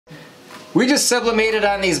We just sublimated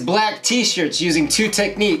on these black t-shirts using two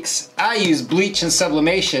techniques. I use bleach and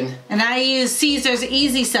sublimation. And I use Siser's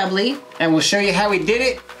Easy Subli. And we'll show you how we did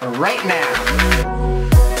it right now.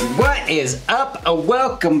 What is up?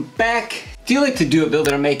 Welcome back. Do you like to do it, build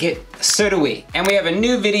it, or make it? So do we. And we have a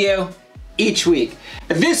new video each week.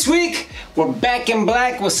 This week, we're back in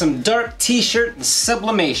black with some dark t-shirt and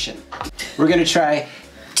sublimation. We're gonna try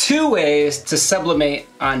 2 ways to sublimate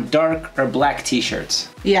on dark or black t-shirts.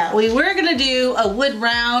 Yeah, we were gonna do a wood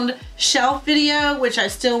round shelf video, which I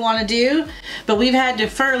still wanna do, but we've had to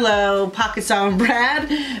furlough Pocket Saw and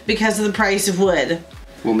Brad because of the price of wood.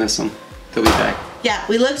 We'll miss them. They'll be back. Yeah,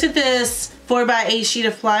 we looked at this 4x8 sheet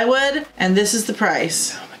of plywood, and this is the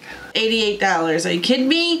price. Oh my God. $88. Are you kidding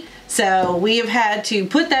me? So we have had to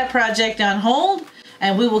put that project on hold,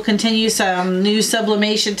 and we will continue some new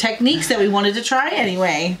sublimation techniques that we wanted to try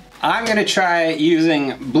anyway. I'm gonna try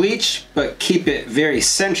using bleach, but keep it very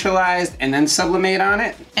centralized and then sublimate on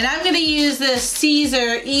it. And I'm gonna use this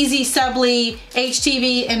Siser Easy Subli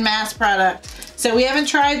HTV and mass product. So we haven't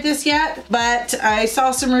tried this yet, but I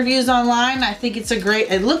saw some reviews online. I think it's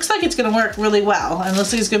it looks like it's gonna work really well, and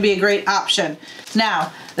looks like it's gonna be a great option.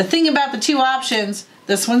 Now, the thing about the two options,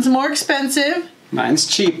 this one's more expensive. Mine's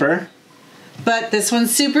cheaper. But this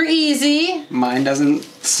one's super easy. Mine doesn't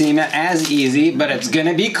seem as easy, but it's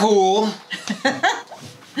gonna be cool.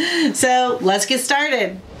 So let's get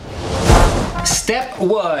started. Step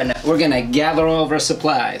 1, we're gonna gather all of our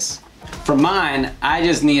supplies. For mine, I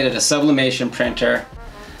just needed a sublimation printer,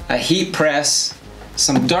 a heat press,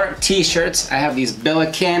 some dark t-shirts. I have these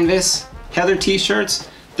Bella Canvas Heather t-shirts.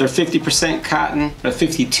 They're 50% cotton, or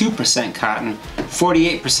 52% cotton,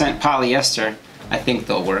 48% polyester. I think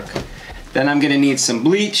they'll work. Then I'm gonna need some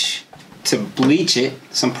bleach to bleach it,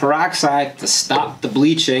 some peroxide to stop the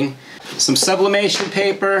bleaching, some sublimation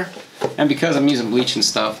paper, and because I'm using bleach and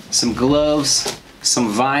stuff, some gloves,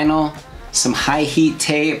 some vinyl, some high heat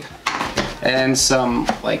tape, and some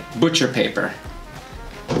like butcher paper.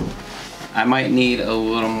 I might need a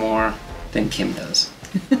little more than Kim does.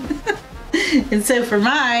 And so for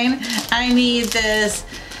mine, I need this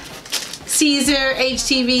Siser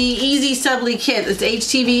HTV Easy Subli kit. It's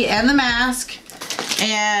HTV and the mask,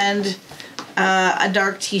 and a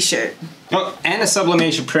dark t-shirt. Oh, and a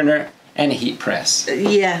sublimation printer and a heat press.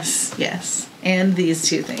 Yes, yes. And these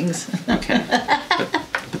two things. Okay,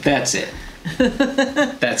 but that's it.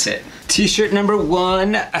 That's it. T-shirt number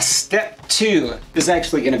 1, step 2. This is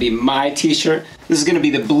actually gonna be my t-shirt. This is gonna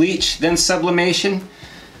be the bleach, then sublimation.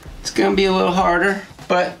 It's gonna be a little harder,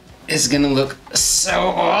 but it's gonna look so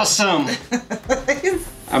awesome.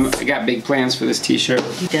 I got big plans for this t-shirt.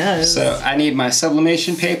 He does. So I need my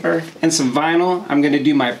sublimation paper and some vinyl. I'm gonna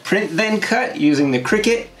do my print then cut using the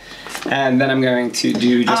Cricut, and then I'm going to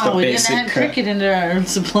do just a basic cut. We didn't add Cricut into our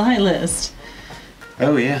supply list.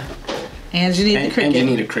 Oh yeah. And you need the Cricut. And you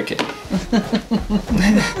need a Cricut.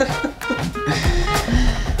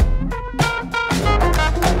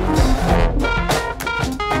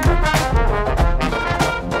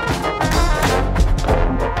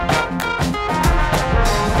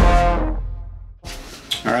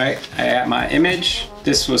 Alright, I got my image.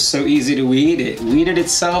 This was so easy to weed. It weeded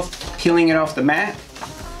itself, peeling it off the mat.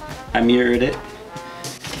 I mirrored it.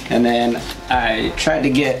 And then I tried to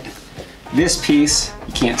get this piece,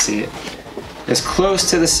 you can't see it, as close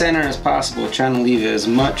to the center as possible, trying to leave as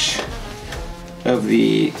much of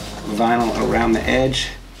the vinyl around the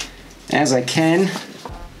edge as I can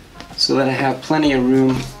so that I have plenty of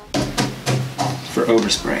room for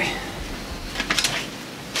overspray.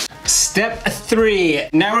 Step 3,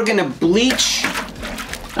 now we're gonna bleach.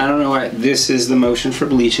 I don't know why this is the motion for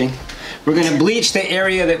bleaching. We're gonna bleach the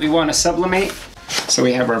area that we want to sublimate. So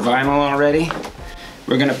we have our vinyl already.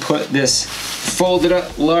 We're gonna put this folded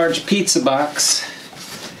up large pizza box.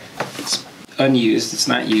 It's unused, it's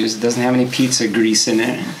not used, it doesn't have any pizza grease in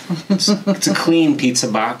it. It's a clean pizza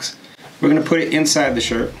box. We're gonna put it inside the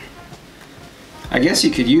shirt. I guess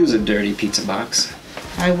you could use a dirty pizza box.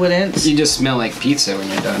 I wouldn't. You just smell like pizza when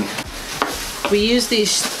you're done. We use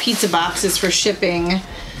these pizza boxes for shipping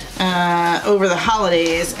over the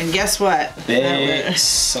holidays, and guess what? They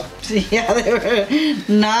sucked. Yeah, they were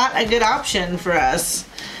not a good option for us.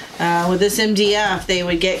 With this MDF, they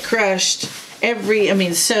would get crushed.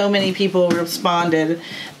 So many people responded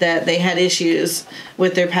that they had issues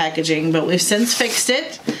with their packaging, but we've since fixed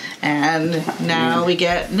it, and now we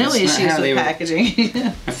get no issues with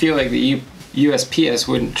packaging. I feel like the USPS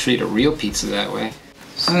wouldn't treat a real pizza that way.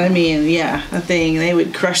 I mean, yeah, they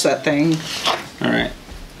would crush that thing. Alright,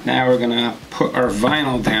 now we're gonna put our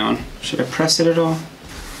vinyl down. Should I press it at all?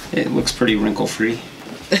 It looks pretty wrinkle free.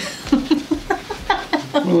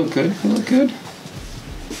 Will look good. Will look good.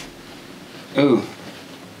 Oh,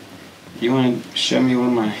 you want to show me what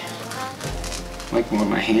my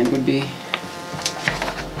hand would be?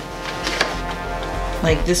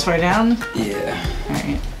 Like this far down? Yeah.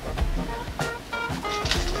 Alright.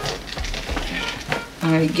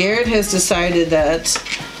 Alright, Garrett has decided that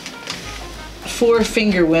 4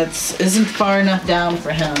 finger widths isn't far enough down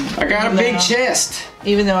for him. I got a big chest.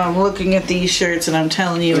 Even though I'm looking at these shirts and I'm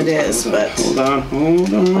telling you it is, but... Hold on.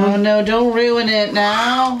 Oh no, don't ruin it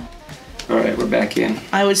now. Alright, we're back in.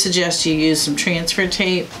 I would suggest you use some transfer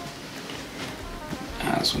tape.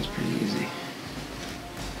 This one's pretty easy.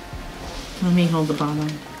 Let me hold the bottom.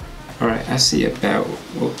 Alright, I see about...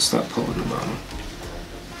 We'll stop pulling the bottom.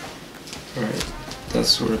 Alright,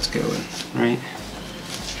 that's where it's going, right?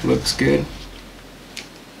 Looks good.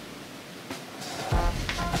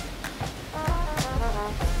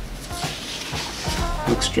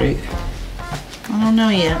 Look straight. I don't know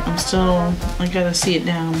yet. I gotta see it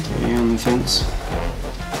down. Are you on the fence?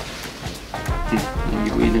 Let me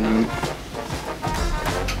get leaning on it.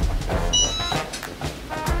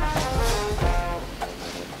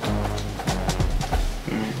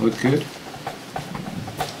 Alright, look good.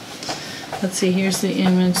 Let's see, here's the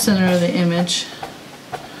image, center of the image.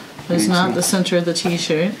 But it's not the center of the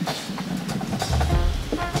t-shirt.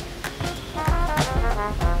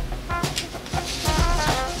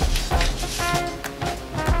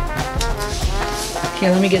 Okay,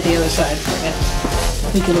 let me get the other side for it.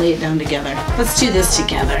 We can lay it down together. Let's do this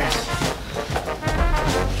together.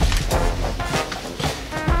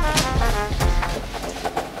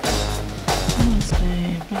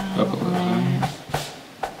 Stay about right.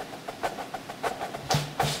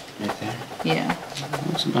 Right there? Yeah.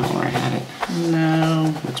 Looks about where I had it.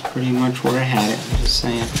 No. Looks pretty much where I had it, I'm just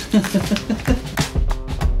saying.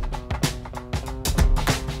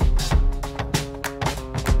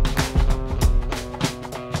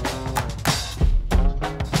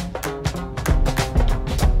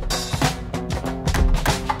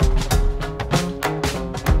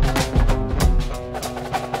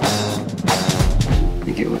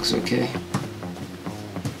 Okay. I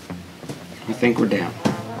think we're down.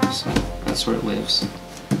 So that's where it lives.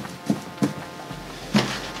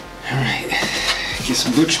 Alright. Get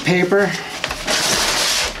some bleach paper.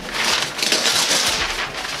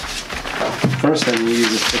 First I'm going to use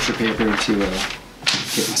this picture paper to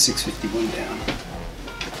get my 651 down.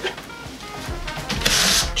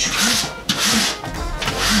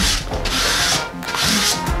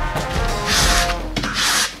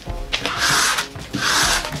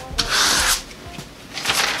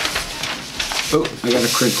 Oh, I got a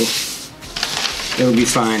crinkle. It'll be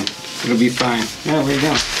fine. It'll be fine. Yeah, where you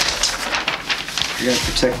go? I gotta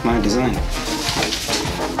protect my design.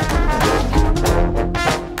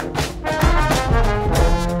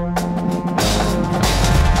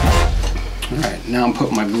 Alright, now I'm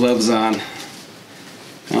putting my gloves on. I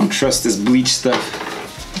don't trust this bleach stuff.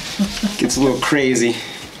 Gets a little crazy.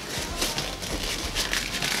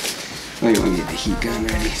 Oh, you want to get the heat gun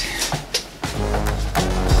ready.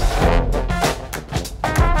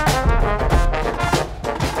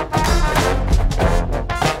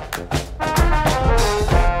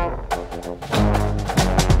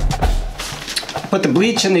 Put the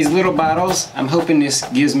bleach in these little bottles. I'm hoping this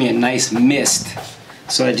gives me a nice mist.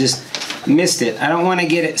 So I just mist it. I don't want to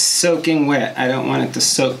get it soaking wet. I don't want it to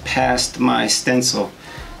soak past my stencil.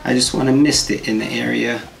 I just want to mist it in the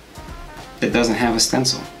area that doesn't have a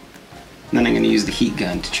stencil. And then I'm going to use the heat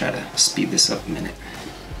gun to try to speed this up a minute.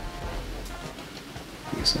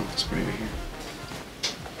 I guess I'll spray right here.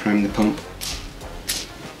 Prime the pump.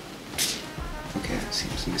 Okay, that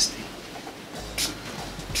seems misty.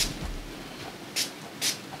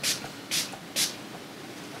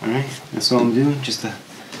 Alright, that's all I'm doing, just a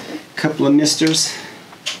couple of misters.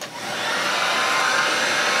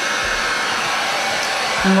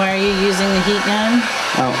 And why are you using the heat gun?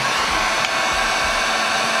 Oh.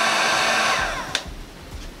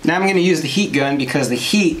 Now I'm going to use the heat gun because the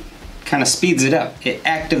heat kind of speeds it up. It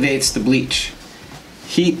activates the bleach.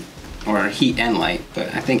 Heat, or heat and light,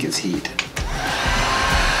 but I think it's heat.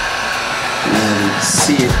 And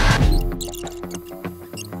see it.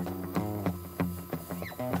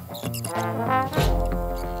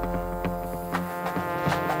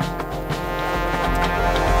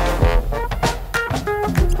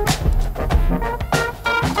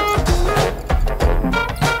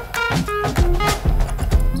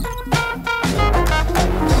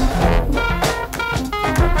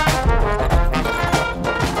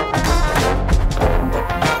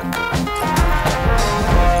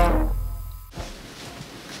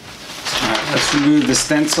 Remove the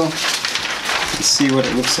stencil. Let's see what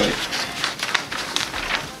it looks like.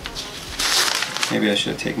 Maybe I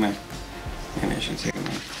should take my bleach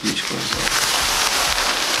gloves off.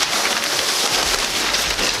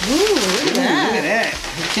 Ooh, look at that.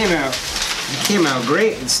 Look at that. It came out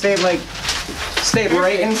great. It stayed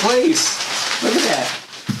right in place. Look at that.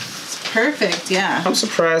 It's perfect, yeah. I'm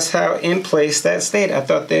surprised how in place that stayed. I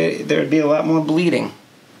thought there'd be a lot more bleeding.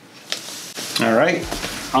 All right,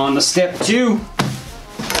 on to step 2.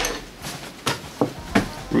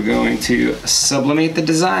 We're going to sublimate the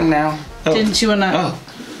design now. Oh. Didn't you wanna? Oh,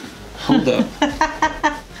 hold up.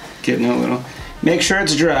 Getting a little. Make sure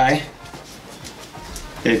it's dry.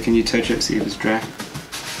 Dave, can you touch it, see if it's dry?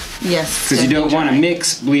 Yes. Because you don't want to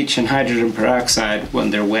mix bleach and hydrogen peroxide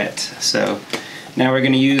when they're wet. So now we're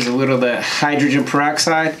going to use a little of the hydrogen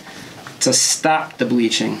peroxide to stop the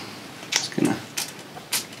bleaching. Just going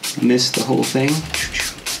to mist the whole thing.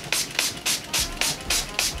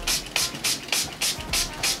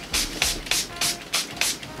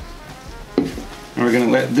 And we're going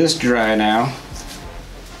to let this dry now.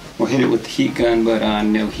 We'll hit it with the heat gun, but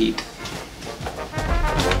on no heat.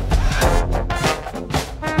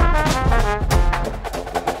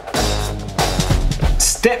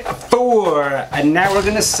 Step 4, and now we're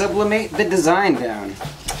gonna sublimate the design down.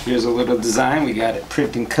 Here's a little design, we got it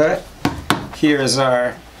print and cut. Here's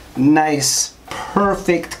our nice,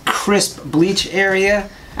 perfect, crisp bleach area.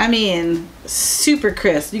 I mean, super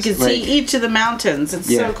crisp. You can see each of the mountains.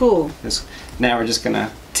 It's so cool. Now we're just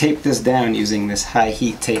gonna tape this down using this high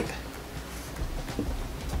heat tape.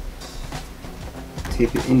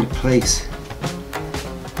 Tape it into place.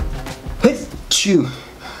 Achoo.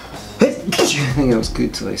 I think that was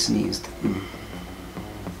good till I sneezed.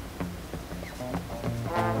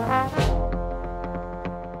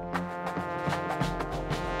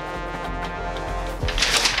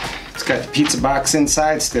 It's got the pizza box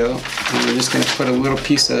inside still. And we're just going to put a little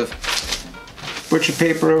piece of butcher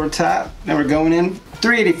paper over top. Now we're going in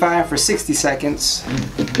 385 for 60 seconds.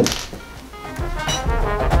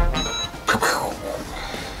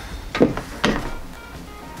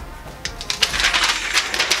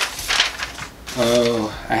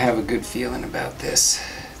 Oh, I have a good feeling about this.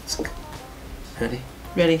 Ready?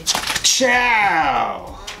 Ready.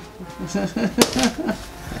 Ciao!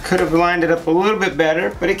 I could have lined it up a little bit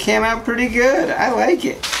better, but it came out pretty good. I like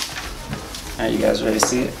it. Alright, you guys ready to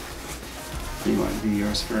see it? Or do you want to do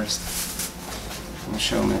yours first? We'll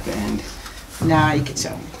show them at the end. Nah, you can show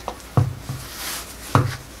them.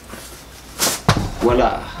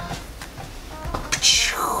 Voila!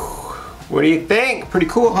 What do you think? Pretty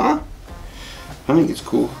cool, huh? I think it's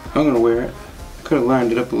cool. I'm gonna wear it. I could have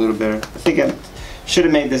lined it up a little better. I think I should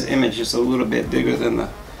have made this image just a little bit bigger than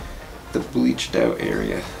the bleached out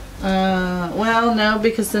area. Well, no,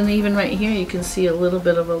 because then even right here you can see a little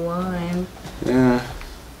bit of a line. Yeah.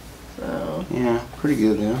 So. Yeah, pretty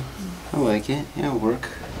good though. I like it. Yeah, it'll work.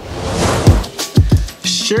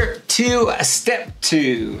 Shirt 2, step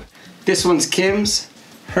 2. This one's Kim's.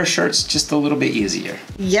 Her shirt's just a little bit easier.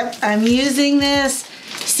 Yep, I'm using this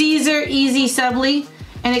Siser Easy Subli,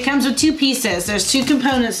 and it comes with 2 pieces. There's 2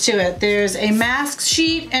 components to it. There's a mask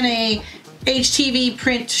sheet and a HTV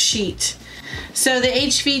print sheet. So the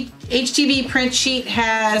HTV print sheet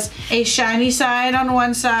has a shiny side on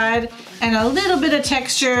one side and a little bit of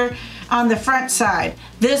texture on the front side.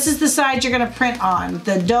 This is the side you're gonna print on,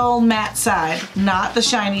 the dull matte side, not the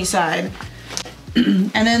shiny side.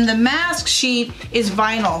 And then the mask sheet is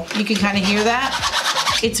vinyl. You can kind of hear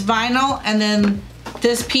that. It's vinyl, and then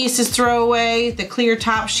this piece is throwaway. The clear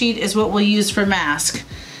top sheet is what we'll use for mask.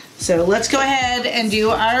 So let's go ahead and do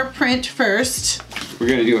our print first. We're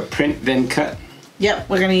gonna do a print then cut. Yep,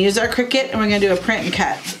 we're gonna use our Cricut and we're gonna do a print and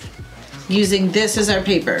cut using this as our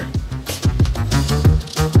paper.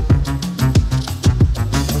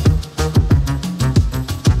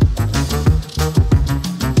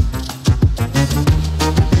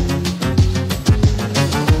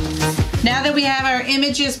 Now that we have our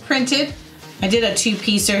images printed, I did a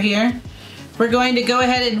 2-piecer here. We're going to go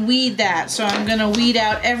ahead and weed that. So I'm gonna weed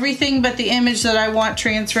out everything but the image that I want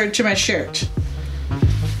transferred to my shirt.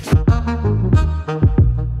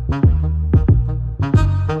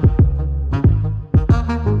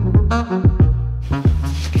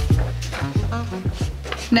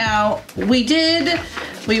 Now,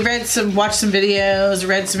 watched some videos,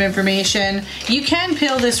 read some information. You can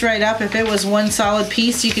peel this right up. If it was one solid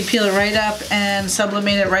piece, you could peel it right up and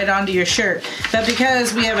sublimate it right onto your shirt. But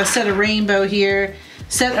because we have a set of rainbows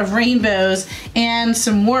and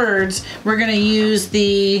some words, we're gonna use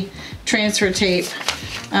the transfer tape.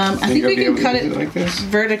 I think we can cut it like this?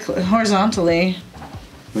 Horizontally.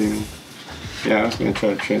 What do you mean? Yeah, I was gonna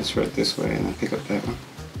try to transfer it this way and then pick up that one.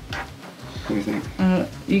 What do you think?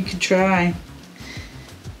 You could try.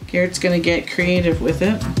 Garrett's gonna get creative with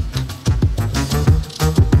it.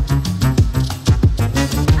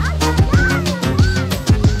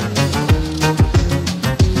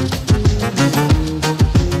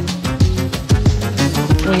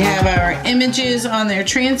 We have our images on their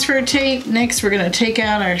transfer tape. Next, we're gonna take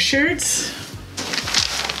out our shirts.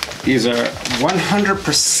 These are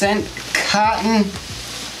 100% cotton,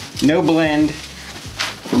 no blend,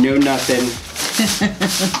 no nothing.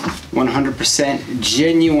 100%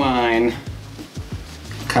 genuine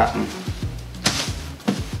cotton.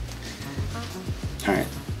 All right,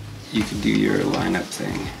 you can do your lineup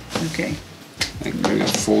thing. Okay. Like we're gonna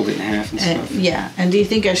fold it in half and stuff. Yeah, and do you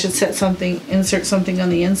think I should insert something on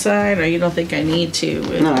the inside, or you don't think I need to?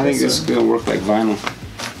 No, I think this is gonna work like vinyl.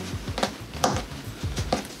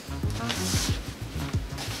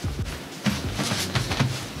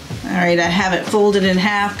 All right, I have it folded in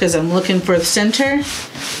half because I'm looking for the center.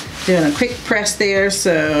 Doing a quick press there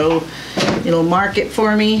so it'll mark it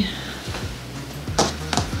for me.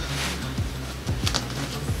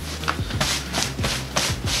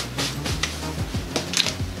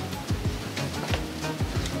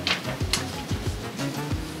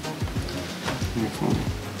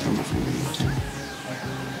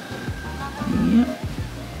 Yep.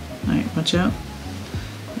 All right, watch out.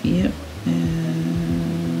 Yep.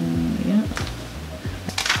 Yep.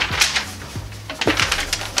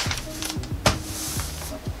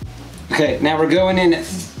 Okay, now we're going in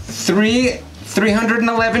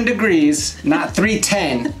 311 degrees, not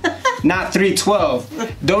 310, not 312.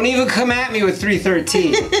 Don't even come at me with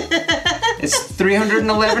 313. It's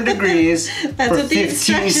 311 degrees That's for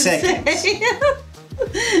 15 seconds.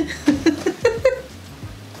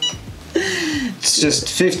 It's just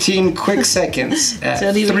 15 quick seconds at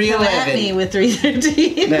Don't even come 311. at me with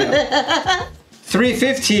 313. No.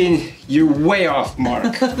 315, you're way off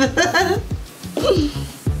mark. All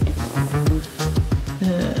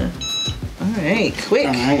right, quick.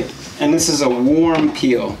 All right, and this is a warm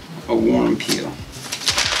peel. A warm peel.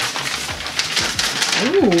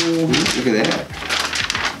 Ooh. Look at that.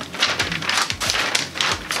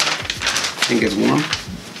 Think it's warm?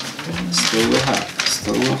 Still a little hot.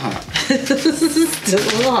 Still a little hot. Still a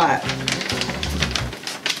little hot.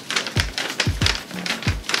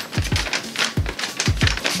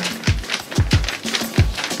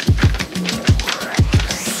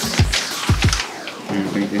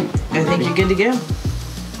 I think you're good to go.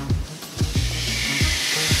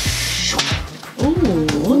 Ooh,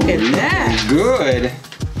 look at that. Good.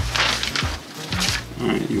 All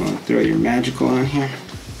right, you want to throw your magical on here?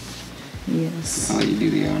 Yes. I'll let you do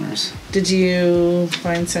the honors. Did you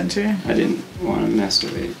find center? I didn't want to mess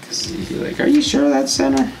with it because you'd be like, are you sure that's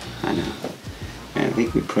center? I know. And I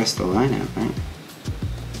think we pressed the line out, right?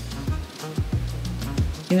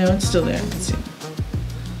 You know, it's still there. Let's see.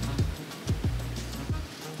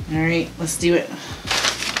 All right, let's do it.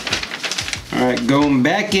 All right, going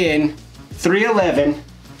back in, 311,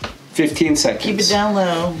 15 seconds. Keep it down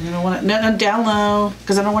low. You don't want it. No, down low,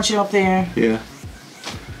 because I don't want you up there. Yeah.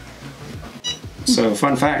 So,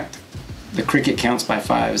 fun fact, the Cricut counts by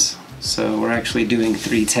fives. So we're actually doing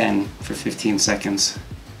 310 for 15 seconds.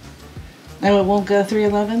 No, it won't go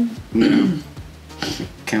 311? No. It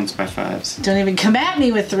counts by fives. Don't even come at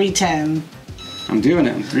me with 310. I'm doing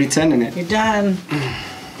it. I'm 310ing it. You're done.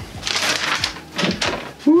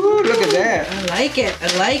 Woo, look at that. I like it. I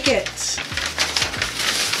like it.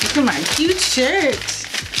 Look at my cute shirt.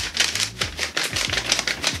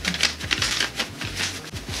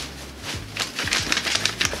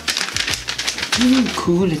 Ooh,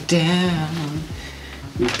 cool it down.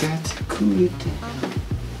 We got to cool it down.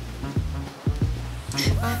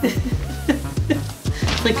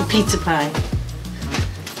 Like a pizza pie.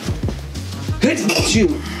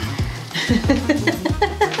 You.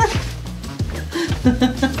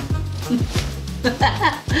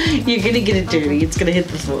 You're gonna get it dirty. It's gonna hit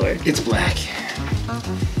the floor. It's black.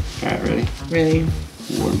 Alright, ready? Ready?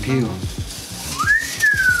 Warm peel.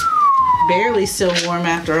 Barely still warm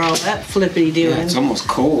after all that flippity doing. Yeah, it's almost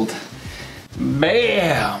cold.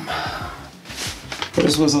 Bam!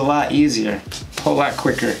 This was a lot easier. A whole lot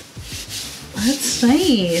quicker. That's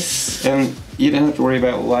nice. And you didn't have to worry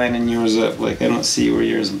about lining yours up. Like, I don't see where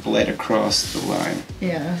yours bled across the line.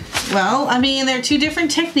 Yeah. Well, I mean, they're two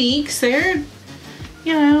different techniques. They're,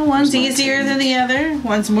 you know, one's easier than the other.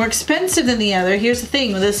 One's more expensive than the other. Here's the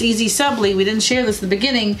thing with this Easy Subli, we didn't share this in the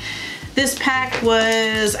beginning. This pack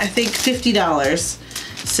was, I think, $50.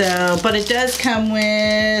 So, but it does come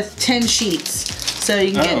with 10 sheets. So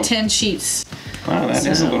you can get 10 sheets. Wow, that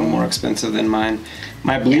is a little more expensive than mine.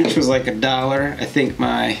 My bleach was like $1. I think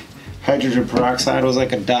my hydrogen peroxide was like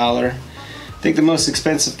 $1. I think the most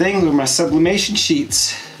expensive thing were my sublimation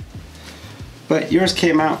sheets. But yours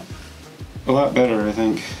came out a lot better, I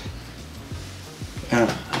think. I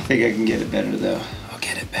think I can get it better though. I'll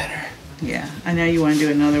get it better. Yeah, I know you want to do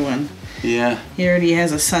another one. Yeah. He already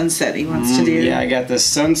has a sunset he wants to do. Yeah, I got this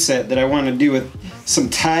sunset that I want to do with some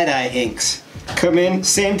tie-dye inks. Come in,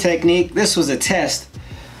 same technique. This was a test.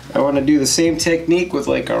 I want to do the same technique with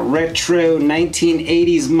like a retro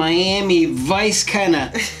 1980s Miami Vice kind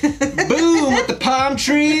of boom with the palm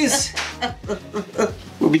trees.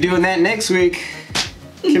 We'll be doing that next week.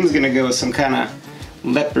 Kim's gonna go with some kind of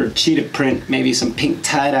leopard cheetah print, maybe some pink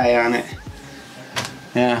tie-dye on it.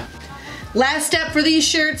 Yeah. Last step for these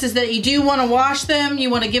shirts is that you do want to wash them. You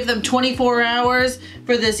want to give them 24 hours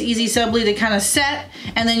for this Easy Subli to kind of set,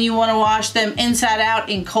 and then you want to wash them inside out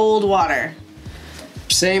in cold water.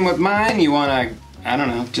 Same with mine. You want to, I don't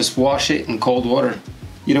know, just wash it in cold water.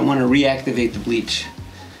 You don't want to reactivate the bleach.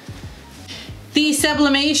 The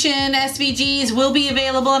Sublimation SVGs will be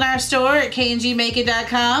available in our store at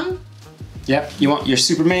kngmakeit.com. Yep, you want your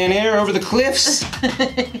Superman air over the cliffs?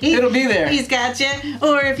 It'll be there. He's got you.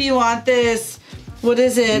 Or if you want this, what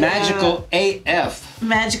is it? Magical AF.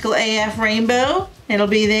 Magical AF Rainbow. It'll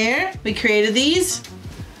be there. We created these.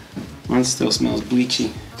 Mine still smells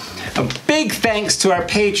bleachy. A big thanks to our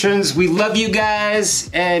patrons. We love you guys,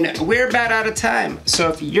 and we're about out of time. So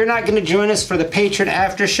if you're not going to join us for the patron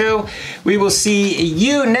after show, we will see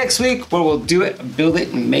you next week where we'll do it, build it,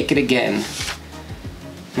 and make it again.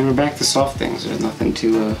 And we're back to soft things. There's nothing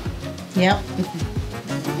to Yep.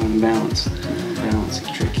 unbalanced. Balance is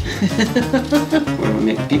tricky. What do we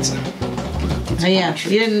make? Pizza. Oh, yeah,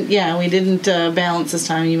 you didn't. Yeah, we didn't balance this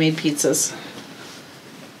time. You made pizzas.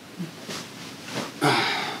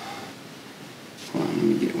 Hold on, let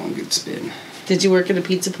me get one good spin. Did you work at a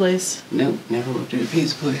pizza place? Nope, never worked at a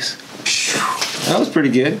pizza place. That was pretty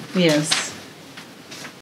good. Yes.